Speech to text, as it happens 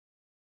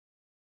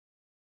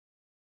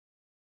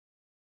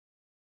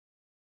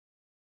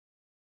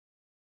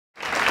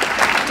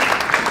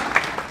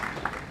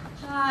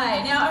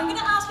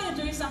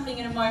something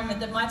in a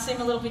moment that might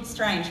seem a little bit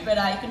strange, but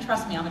you can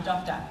trust me, I'm a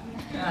doctor.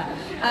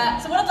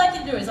 Right. So what I'd like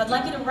you to do is I'd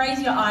like you to raise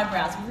your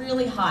eyebrows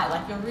really high,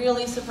 like you're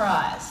really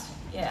surprised.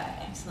 Yeah,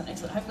 excellent,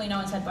 excellent. Hopefully no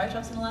one's had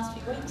Botox in the last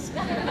few weeks.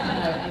 No,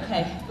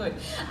 okay, good.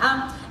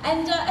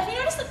 And have you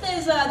noticed that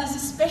there's a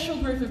special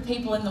group of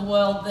people in the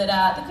world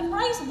that can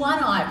raise one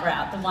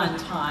eyebrow at the one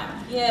time?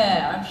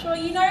 Yeah, I'm sure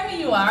you know who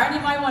you are, and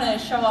you might want to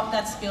show off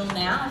that skill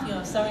now if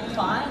you're so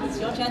inclined. It's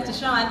your chance to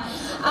shine.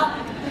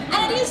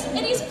 And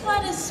it is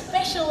quite a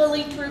special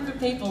elite group of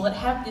people that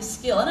have this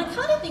skill, and I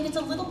kind of think it's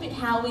a little bit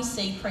how we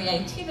see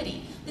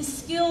creativity. This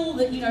skill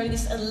that,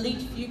 this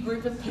elite few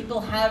group of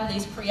people have,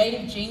 these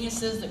creative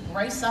geniuses that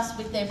grace us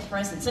with their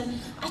presence. And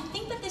I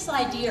think that this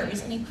idea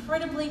is an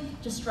incredibly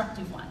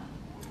destructive one.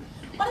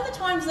 One of the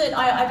times that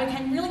I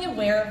became really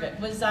aware of it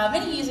was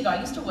many years ago. I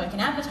used to work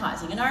in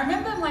advertising, and I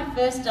remember my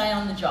first day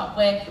on the job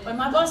when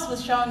my boss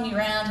was showing me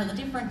around to the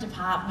different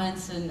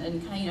departments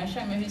and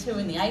showing me who's who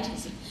in the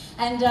agency.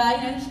 And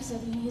she said,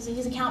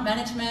 here's account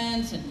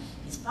management, and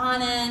here's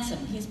finance,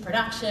 and here's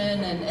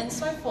production, and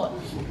so forth.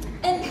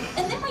 And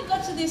then we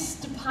got to this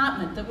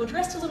department that were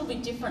dressed a little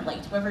bit differently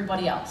to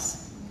everybody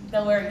else. They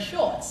were wearing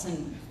shorts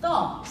and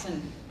thongs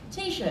and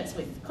T-shirts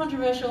with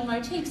controversial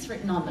motifs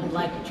written on them,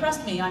 like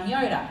 "Trust me, I'm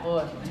Yoda,"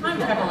 or "Time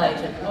Travel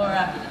Agent," or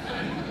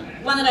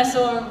one that I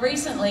saw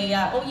recently,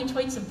 "All your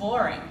tweets are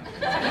boring."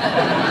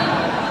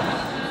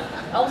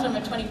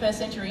 Ultimate 21st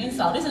century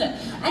insult, isn't it?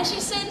 And she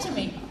said to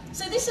me,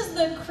 "So this is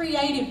the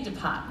creative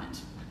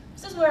department.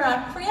 This is where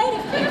our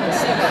creative people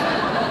sit."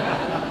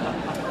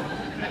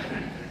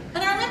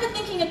 And I remember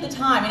thinking at the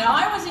time,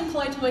 I was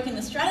employed to work in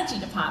the strategy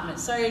department,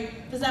 so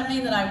does that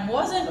mean that I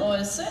wasn't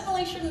or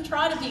certainly shouldn't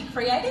try to be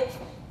creative?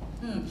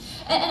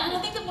 And I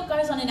think that what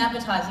goes on in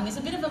advertising is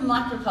a bit of a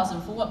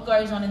microcosm for what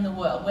goes on in the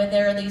world, where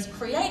there are these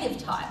creative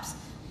types,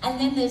 and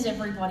then there's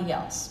everybody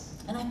else.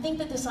 And I think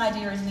that this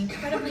idea is an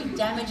incredibly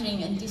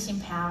damaging and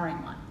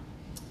disempowering one.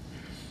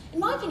 In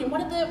my opinion,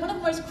 one of the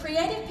most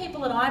creative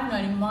people that I've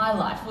known in my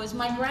life was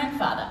my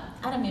grandfather,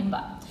 Amantha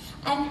Imber.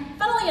 And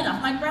funnily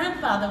enough, my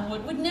grandfather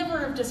would never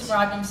have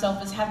described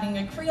himself as having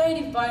a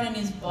creative bone in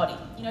his body.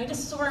 He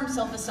just saw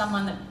himself as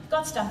someone that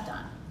got stuff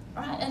done.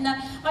 Right? And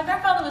my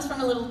grandfather was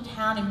from a little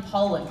town in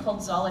Poland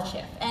called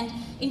Zolochew, and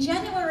in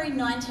January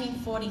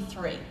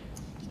 1943,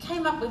 he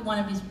came up with one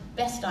of his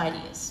best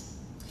ideas.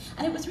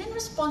 And it was in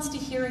response to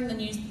hearing the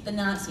news that the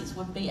Nazis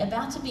would be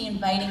about to be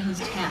invading his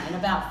town in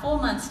about 4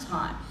 months'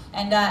 time.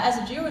 And as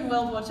a Jew in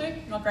World War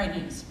II, not great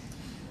news.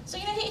 So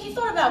he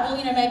thought about,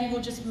 well, maybe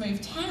we'll just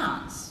move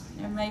towns.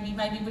 Maybe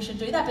we should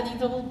do that. But then he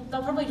thought, well,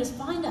 they'll probably just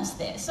find us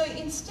there. So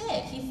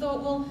instead, he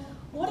thought, well,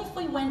 what if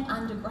we went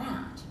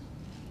underground?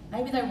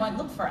 Maybe they won't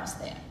look for us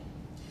there.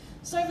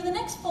 So over the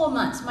next 4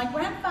 months, my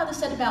grandfather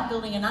set about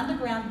building an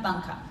underground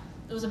bunker.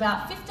 It was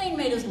about 15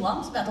 metres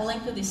long, so about the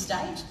length of this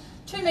stage,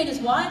 2 metres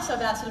wide, so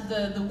about sort of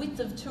the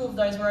width of 2 of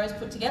those rows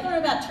put together,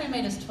 and about 2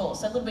 metres tall,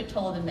 so a little bit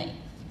taller than me.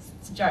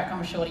 It's a joke, I'm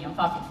a shorty, I'm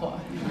 5'4",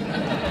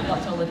 a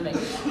lot taller than me.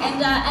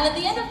 And at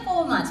the end of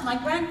 4 months, my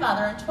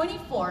grandfather and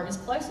 24 of his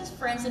closest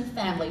friends and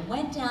family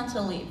went down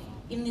to live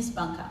in this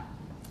bunker.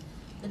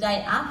 The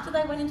day after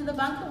they went into the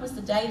bunker was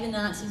the day the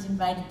Nazis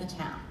invaded the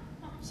town.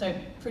 So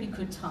pretty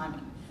good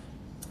timing.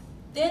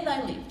 There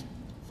they lived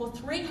for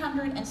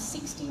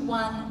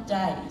 361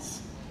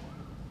 days.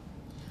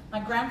 My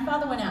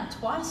grandfather went out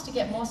twice to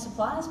get more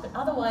supplies, but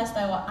otherwise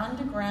they were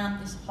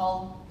underground this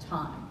whole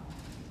time.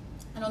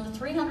 And on the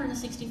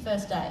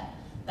 361st day,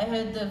 they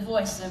heard the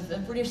voice of a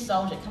British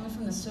soldier coming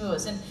from the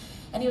sewers, and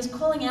he was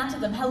calling out to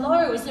them,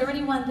 "Hello, is there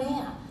anyone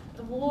there?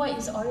 The war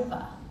is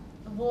over.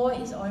 The war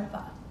is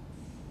over."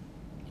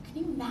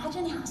 Can you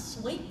imagine how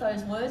sweet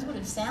those words would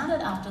have sounded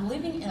after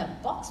living in a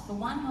box for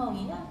 1 whole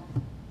year?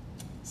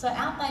 So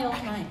out they all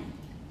came.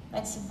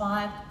 They'd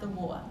survived the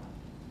war.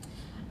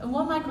 And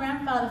what my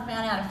grandfather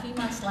found out a few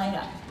months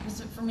later was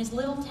that from his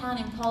little town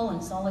in Poland,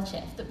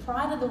 Zolochew, that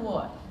prior to the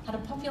war had a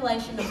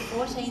population of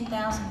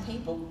 14,000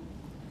 people,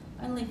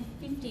 only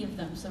 50 of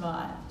them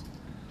survived.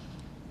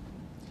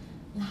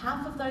 And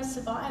half of those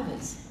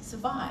survivors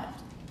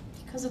survived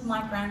because of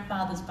my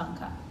grandfather's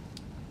bunker.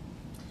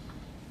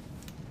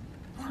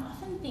 I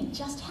often think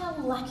just how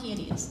lucky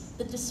it is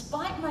that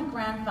despite my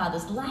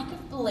grandfather's lack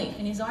of belief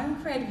in his own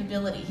creative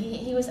ability,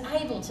 he was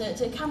able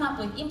to come up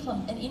with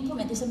and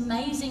implement this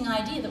amazing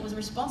idea that was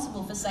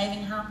responsible for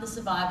saving half the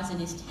survivors in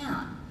his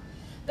town.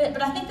 But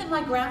I think that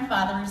my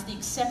grandfather is the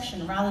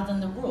exception rather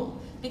than the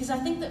rule, because I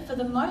think that for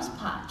the most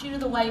part, due to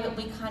the way that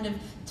we kind of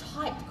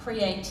type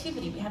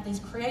creativity, we have these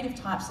creative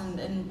types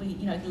and we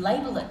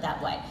label it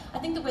that way, I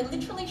think that we're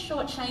literally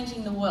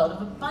shortchanging the world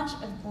of a bunch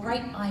of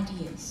great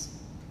ideas.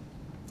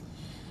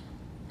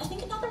 I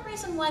think another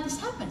reason why this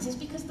happens is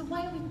because the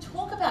way we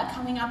talk about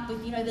coming up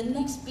with, the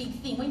next big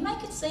thing, we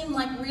make it seem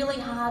like really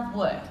hard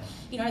work.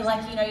 And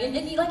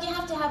you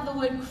have to have the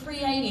word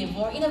creative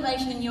or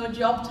innovation in your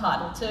job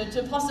title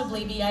to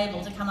possibly be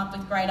able to come up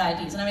with great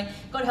ideas. And I mean,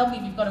 God help you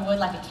if you've got a word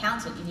like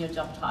accountant in your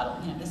job title.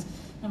 There's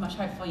not much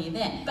hope for you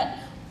then. But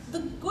the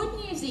good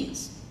news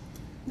is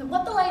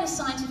what the latest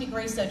scientific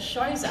research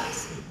shows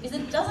us is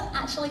that it doesn't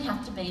actually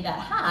have to be that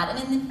hard.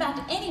 And in fact,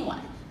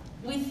 anyone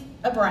with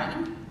a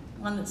brain,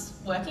 one that's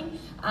working,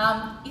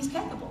 is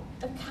capable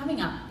of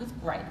coming up with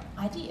great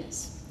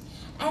ideas.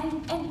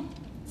 And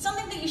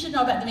something that you should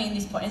know about me at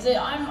this point is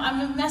that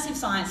I'm a massive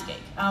science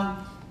geek.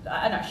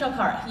 I know, shock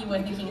horror, you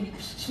were thinking,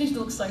 she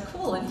looks so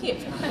cool and hip.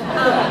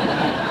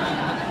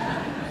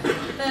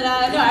 But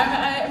no,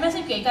 I'm a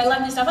massive geek. I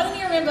love this stuff. I don't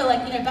even remember,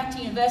 like, you know, back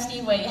to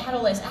university where you had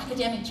all those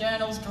academic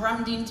journals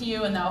drummed into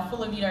you and they were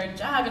full of, you know,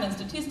 jargon and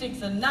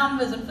statistics and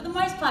numbers, and for the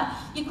most part,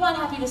 you're quite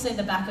happy to see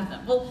the back of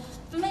them. Well,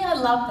 for me, I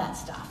love that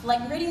stuff.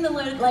 Like reading the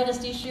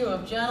latest issue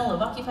of Journal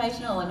of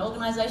Occupational and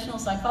Organisational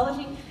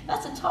Psychology,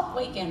 that's a top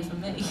weekend for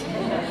me.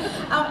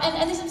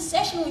 And this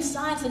obsession with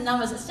science and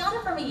numbers, it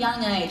started from a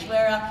young age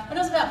where when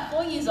I was about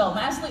 4 years old,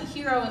 my absolute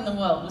hero in the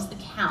world was the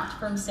Count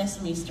from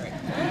Sesame Street.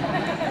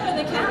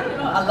 Remember the Count?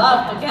 Oh, I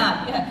love the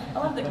Count. Yeah, I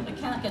love the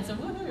Count gets a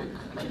woohoo.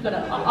 You've got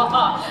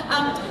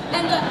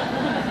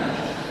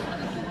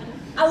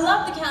I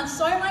loved the Count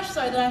so much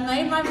so that I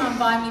made my mum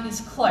buy me this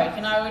cloak,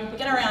 and I would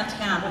get around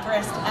town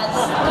dressed as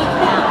the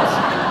Count.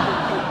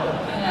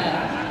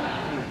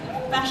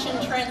 Yeah. Fashion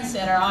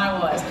trendsetter I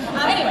was.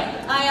 Anyway,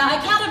 I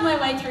counted my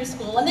way through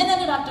school and then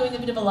ended up doing a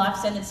bit of a life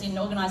sentence in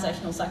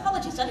organisational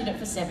psychology, studied it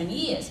for 7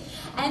 years.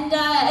 And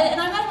I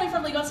imagine we've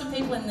probably got some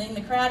people in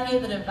the crowd here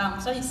that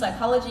have studied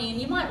psychology, and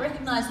you might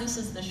recognise this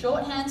as the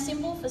shorthand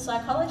symbol for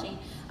psychology.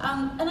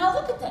 And I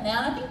look at that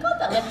now and I think, God,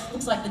 that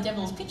looks like the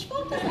devil's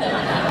pitchfork, doesn't it?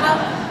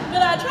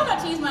 But I try not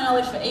to use my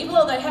knowledge for evil,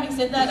 although having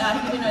said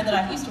that, you do know that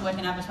I used to work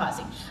in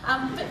advertising.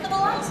 But for the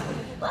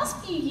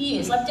last few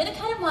years, I've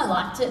dedicated my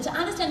life to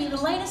understanding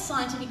the latest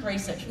scientific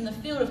research from the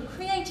field of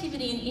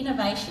creativity and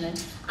innovation,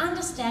 and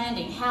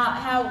understanding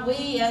how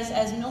we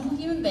as normal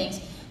human beings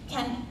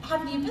can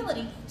have the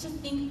ability to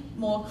think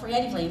more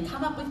creatively and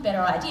come up with better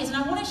ideas. And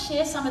I want to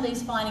share some of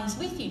these findings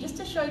with you just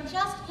to show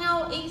just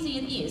how easy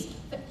it is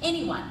for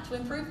anyone to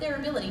improve their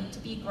ability to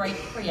be a great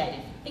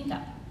creative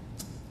thinker.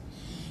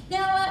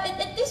 Now,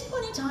 at this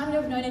point in time,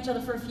 we've known each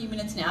other for a few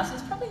minutes now, so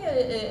it's probably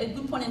a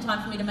good point in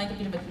time for me to make a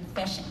bit of a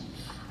confession.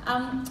 So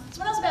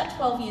when I was about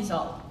 12 years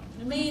old,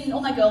 me and all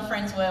my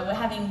girlfriends were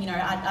having, you know,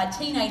 our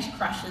teenage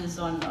crushes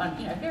on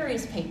you know,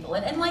 various people.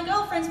 And my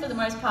girlfriends, for the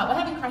most part, were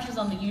having crushes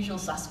on the usual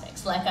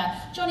suspects, like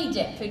Johnny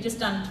Depp, who'd just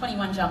done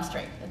 21 Jump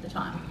Street at the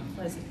time.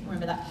 Please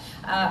remember that.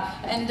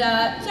 And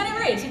Keanu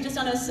Reeves, who'd just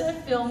done a surf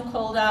film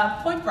called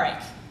Point Break.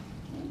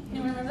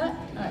 Anyone remember that?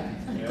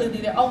 Oh,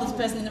 clearly the oldest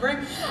person in the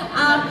room.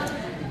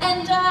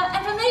 And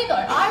for me,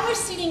 though, I was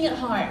sitting at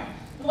home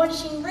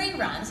watching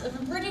reruns of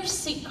a British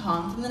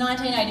sitcom from the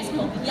 1980s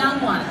called The Young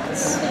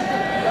Ones.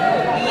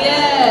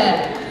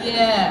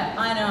 Yeah,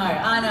 I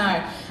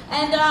know.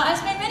 And I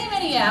spent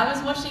many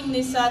hours watching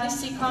this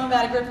sitcom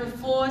about a group of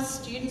 4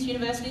 students,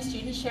 university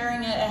students,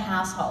 sharing a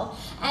household.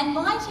 And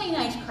my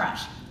teenage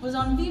crush was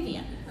on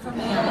Vivian from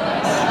The Young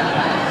Ones.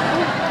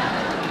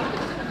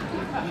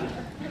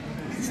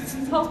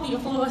 Healthy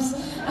applause.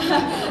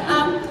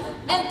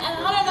 And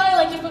I don't know,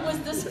 like if it was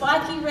the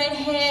spiky red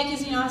hair,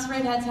 because, you know, us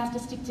redheads have to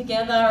stick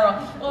together,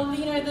 or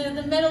you know,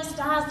 the metal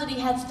stars that he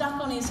had stuck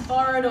on his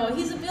forehead, or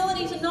his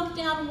ability to knock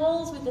down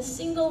walls with a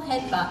single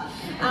headbutt.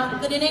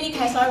 But in any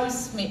case, I was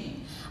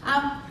smitten.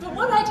 But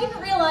what I didn't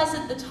realise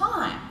at the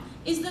time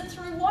is that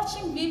through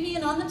watching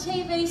Vivian on the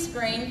TV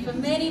screen for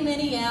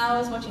many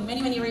hours, watching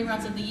many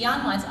reruns of The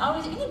Young Ones, I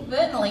was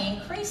inadvertently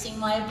increasing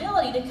my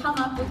ability to come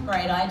up with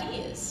great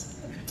ideas.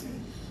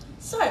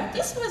 So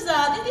this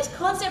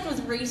concept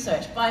was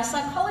researched by a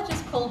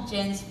psychologist called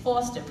Jens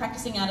Forster,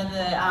 practicing out of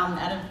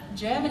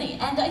Germany,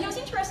 and he was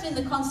interested in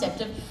the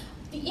concept of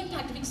the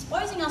impact of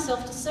exposing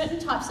ourselves to certain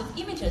types of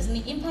images and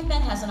the impact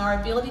that has on our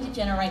ability to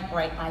generate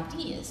great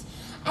ideas.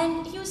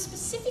 And he was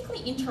specifically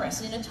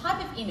interested in a type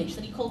of image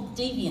that he called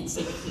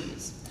deviancy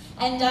cues.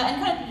 And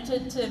kind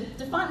of to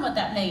define what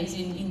that means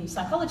in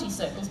psychology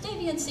circles,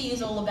 deviancy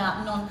is all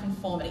about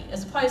non-conformity,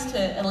 as opposed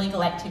to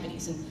illegal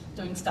activities and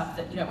doing stuff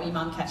that, you know, where your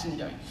mum catching you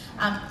doing.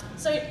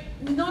 So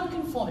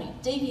non-conformity,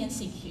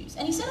 deviancy cues.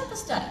 And he set up a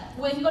study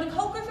where he got a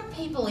whole group of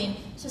people in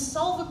to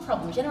solve a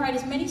problem, generate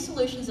as many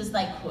solutions as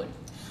they could.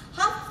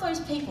 Half of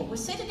those people were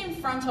seated in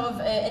front of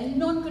a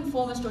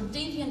non-conformist or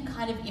deviant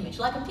kind of image,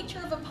 like a picture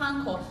of a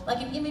punk, or like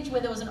an image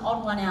where there was an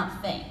odd one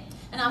out theme.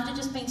 And after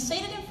just being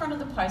seated in front of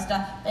the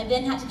poster, they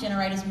then had to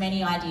generate as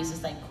many ideas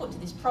as they could to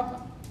this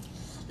problem.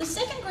 The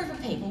second group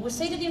of people were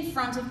seated in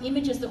front of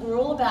images that were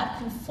all about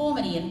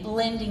conformity and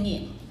blending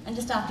in. And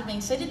just after being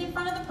seated in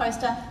front of the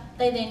poster,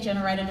 they then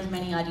generated as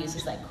many ideas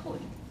as they could.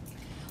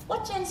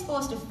 What Jens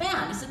Forster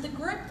found is that the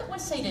group that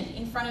was seated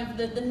in front of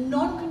the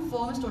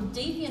non-conformist or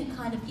deviant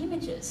kind of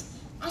images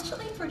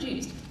actually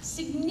produced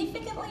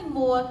significantly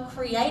more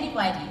creative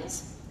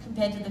ideas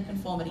compared to the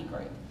conformity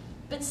group,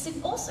 but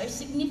also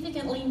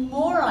significantly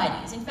more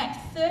ideas, in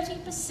fact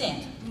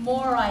 30%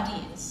 more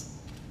ideas,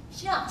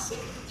 just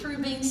through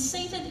being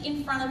seated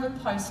in front of a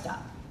poster.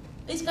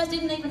 These guys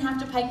didn't even have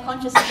to pay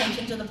conscious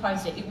attention to the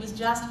poster, it was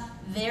just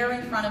there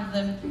in front of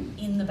them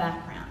in the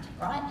background,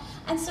 right?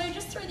 And so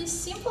just through this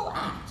simple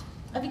act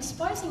of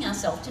exposing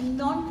ourselves to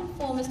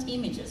non-conformist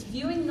images,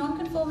 viewing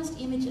non-conformist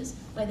images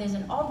where there's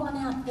an odd one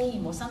out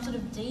theme or some sort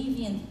of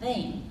deviant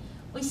theme,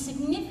 we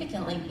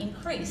significantly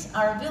increase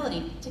our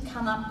ability to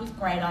come up with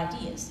great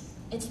ideas.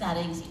 It's that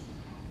easy.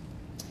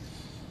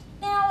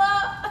 Now,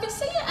 I can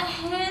see a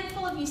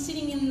handful of you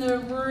sitting in the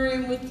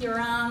room with your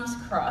arms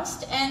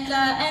crossed, and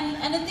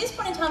at this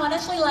point in time, I'd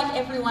actually like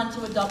everyone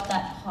to adopt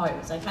that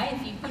pose, okay?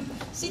 If you could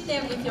sit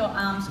there with your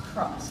arms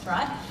crossed,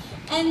 right?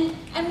 And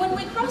when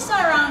we cross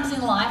our arms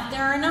in life,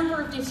 there are a number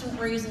of different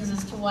reasons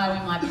as to why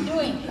we might be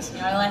doing this.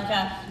 You know, like,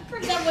 for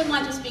example, we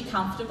might just be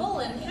comfortable,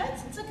 and, you know,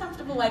 it's a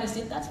comfortable way to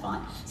sit, that's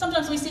fine.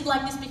 Sometimes we sit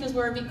like this because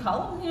we're a bit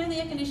cold, you know, the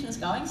air conditioner's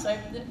going, so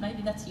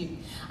maybe that's you.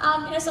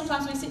 You know,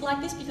 sometimes we sit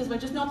like this because we're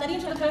just not that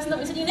into the person that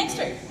we're sitting next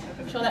to.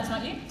 I'm sure that's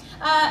not you.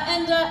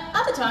 And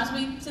other times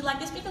we sit like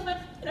this because we're,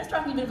 you know,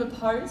 striking a bit of a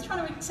pose,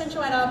 trying to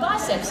accentuate our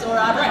biceps or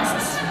our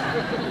breasts.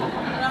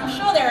 And I'm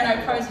sure there are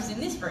no poses in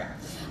this room.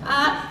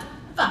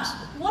 But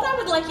what I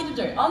would like you to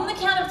do, on the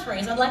count of 3,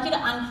 is I'd like you to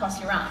uncross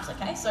your arms,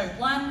 okay? So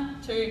 1,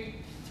 2,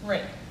 3.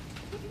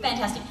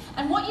 Fantastic.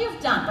 And what you've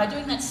done by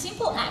doing that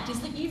simple act is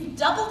that you've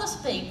doubled the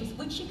speed with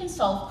which you can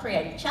solve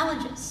creative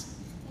challenges.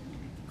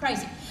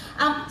 Crazy.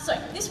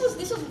 So this was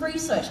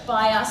researched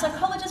by a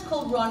psychologist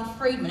called Ron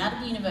Friedman out of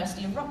the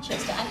University of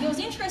Rochester, and he was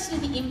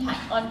interested in the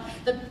impact on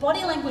that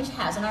body language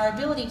has on our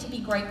ability to be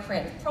great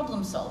creative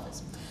problem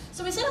solvers.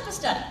 So we set up a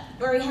study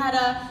where we had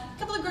a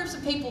couple of groups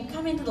of people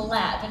come into the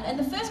lab, and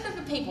the first group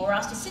of people were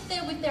asked to sit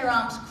there with their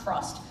arms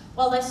crossed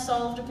while they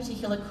solved a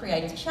particular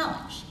creative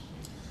challenge.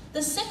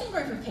 The second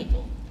group of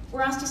people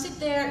were asked to sit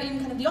there in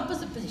kind of the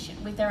opposite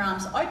position with their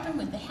arms open,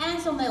 with their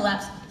hands on their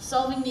laps,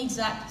 solving the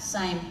exact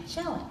same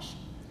challenge.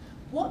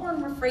 What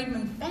Ron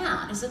Friedman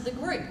found is that the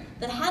group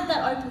that had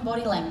that open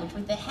body language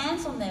with their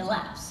hands on their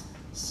laps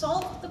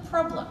solved the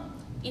problem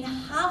in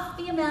half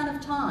the amount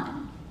of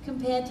time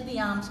compared to the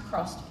arms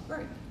crossed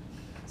group.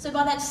 So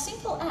by that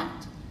simple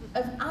act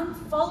of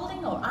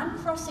unfolding or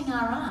uncrossing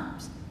our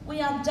arms,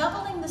 we are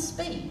doubling the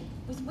speed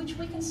with which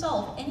we can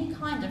solve any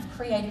kind of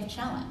creative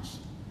challenge.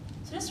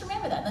 So just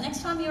remember that. The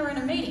next time you're in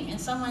a meeting and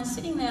someone's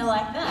sitting there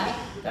like that,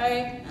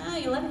 go,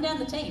 you're letting down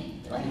the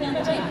team. You're letting down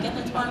the team. Get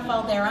them to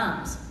unfold their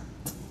arms.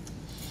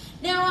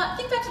 Now,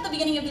 think back to the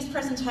beginning of this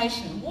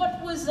presentation.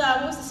 What was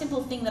the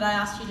simple thing that I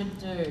asked you to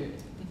do at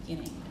the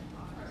beginning?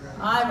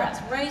 Eyebrows,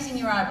 raising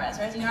your eyebrows,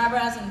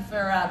 and for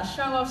the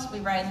show-offs, we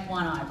raised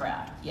one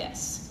eyebrow.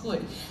 Yes,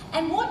 good.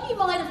 And what you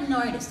might have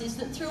noticed is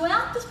that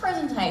throughout this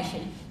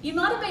presentation, you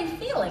might have been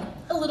feeling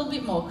a little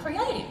bit more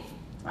creative,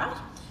 right?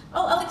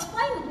 I'll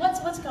explain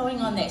what's going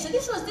on there. So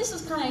this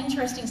was kind of an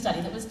interesting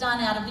study that was done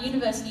out of the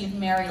University of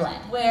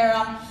Maryland, where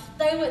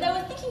they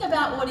were thinking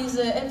about what is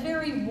a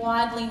very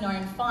widely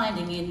known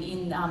finding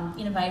in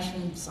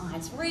innovation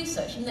science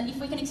research, and that if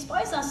we can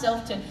expose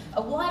ourselves to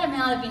a wide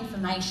amount of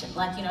information,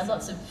 like, you know,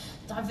 lots of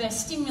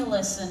diverse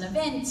stimulus and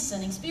events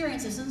and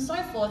experiences and so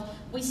forth,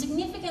 we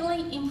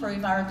significantly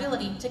improve our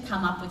ability to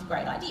come up with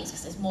great ideas,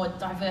 because there's more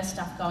diverse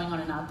stuff going on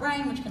in our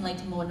brain, which can lead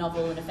to more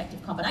novel and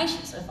effective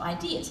combinations of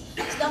ideas.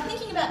 So they're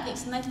thinking about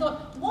this, and they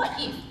thought, what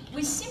if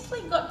we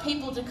simply got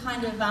people to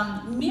kind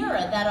of mirror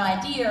that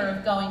idea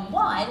of going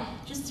wide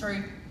just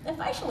through their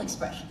facial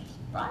expressions,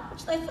 right?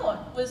 Which they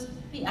thought was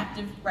the act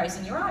of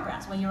raising your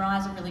eyebrows, where your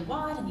eyes are really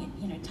wide and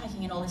you're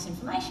taking in all this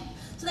information.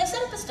 So they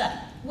set up a study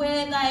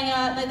where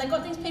they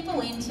got these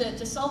people in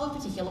to solve a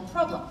particular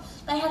problem.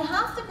 They had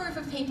half the group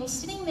of people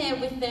sitting there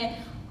with their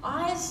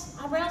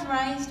eyebrows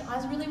raised,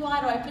 eyes really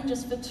wide open,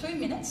 just for 2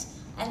 minutes,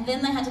 and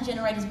then they had to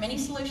generate as many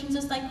solutions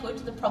as they could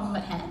to the problem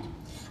at hand.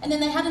 And then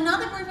they had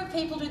another group of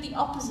people do the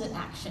opposite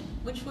action,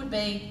 which would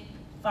be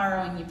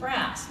furrowing your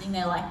brow, sitting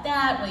there like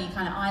that, where your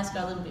kind of eyes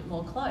go a little bit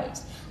more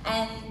closed.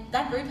 And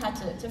that group had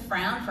to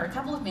frown for a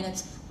couple of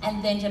minutes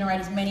and then generate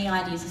as many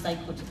ideas as they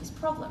could to this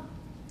problem.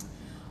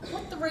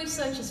 What the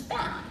researchers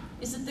found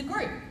is that the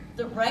group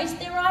that raised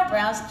their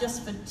eyebrows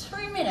just for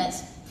 2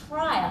 minutes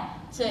prior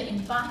to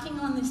embarking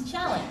on this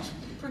challenge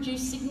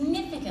produced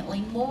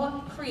significantly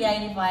more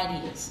creative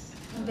ideas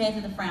compared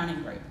to the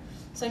frowning group.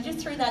 So just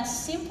through that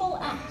simple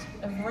act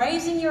of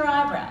raising your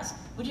eyebrows,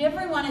 which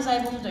everyone is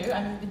able to do,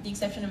 I mean, with the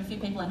exception of a few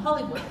people in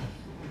Hollywood,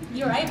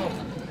 you're able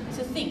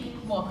to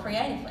think more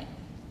creatively.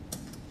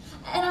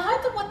 And I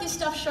hope that what this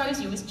stuff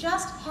shows you is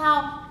just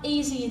how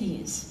easy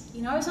it is.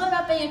 You know, it's not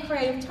about being a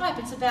creative type,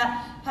 it's about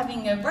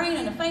having a brain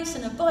and a face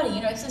and a body.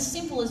 You know, it's as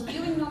simple as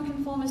viewing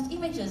non-conformist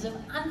images, of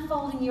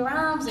unfolding your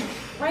arms and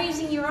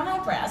raising your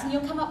eyebrows, and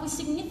you'll come up with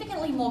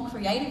significantly more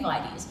creative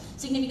ideas,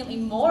 significantly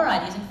more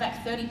ideas, in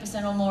fact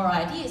 30% or more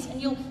ideas,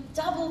 and you'll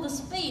double the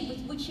speed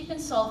with which you can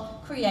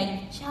solve creative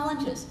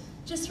challenges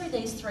just through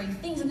these 3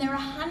 things. And there are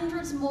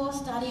hundreds more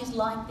studies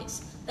like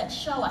this that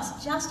show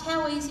us just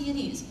how easy it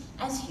is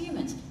as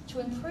humans to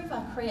improve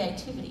our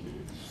creativity.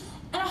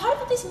 And I hope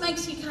that this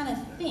makes you kind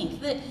of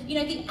think that, you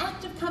know, the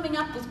act of coming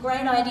up with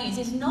great ideas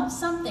is not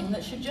something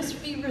that should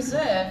just be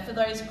reserved for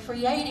those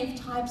creative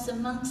types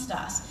amongst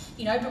us,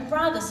 you know, but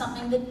rather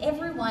something that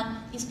everyone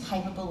is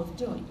capable of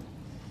doing.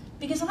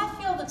 Because I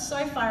feel that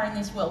so far in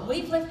this world,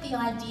 we've left the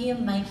idea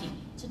making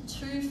to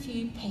too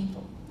few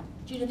people.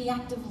 due to the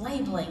act of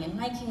labelling and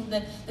making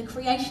the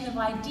creation of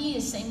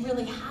ideas seem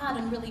really hard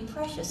and really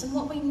precious. And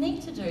what we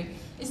need to do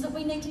is that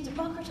we need to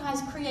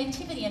democratise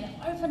creativity and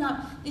open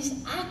up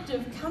this act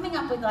of coming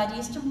up with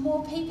ideas to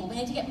more people. We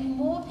need to get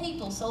more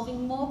people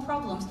solving more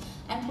problems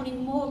and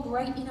putting more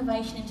great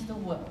innovation into the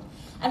world.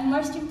 And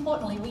most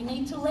importantly, we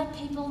need to let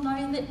people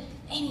know that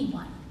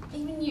anyone,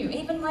 even you,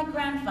 even my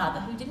grandfather,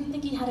 who didn't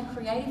think he had a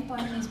creative bone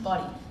in his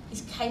body,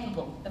 is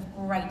capable of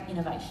great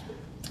innovation.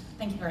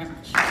 Thank you very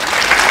much.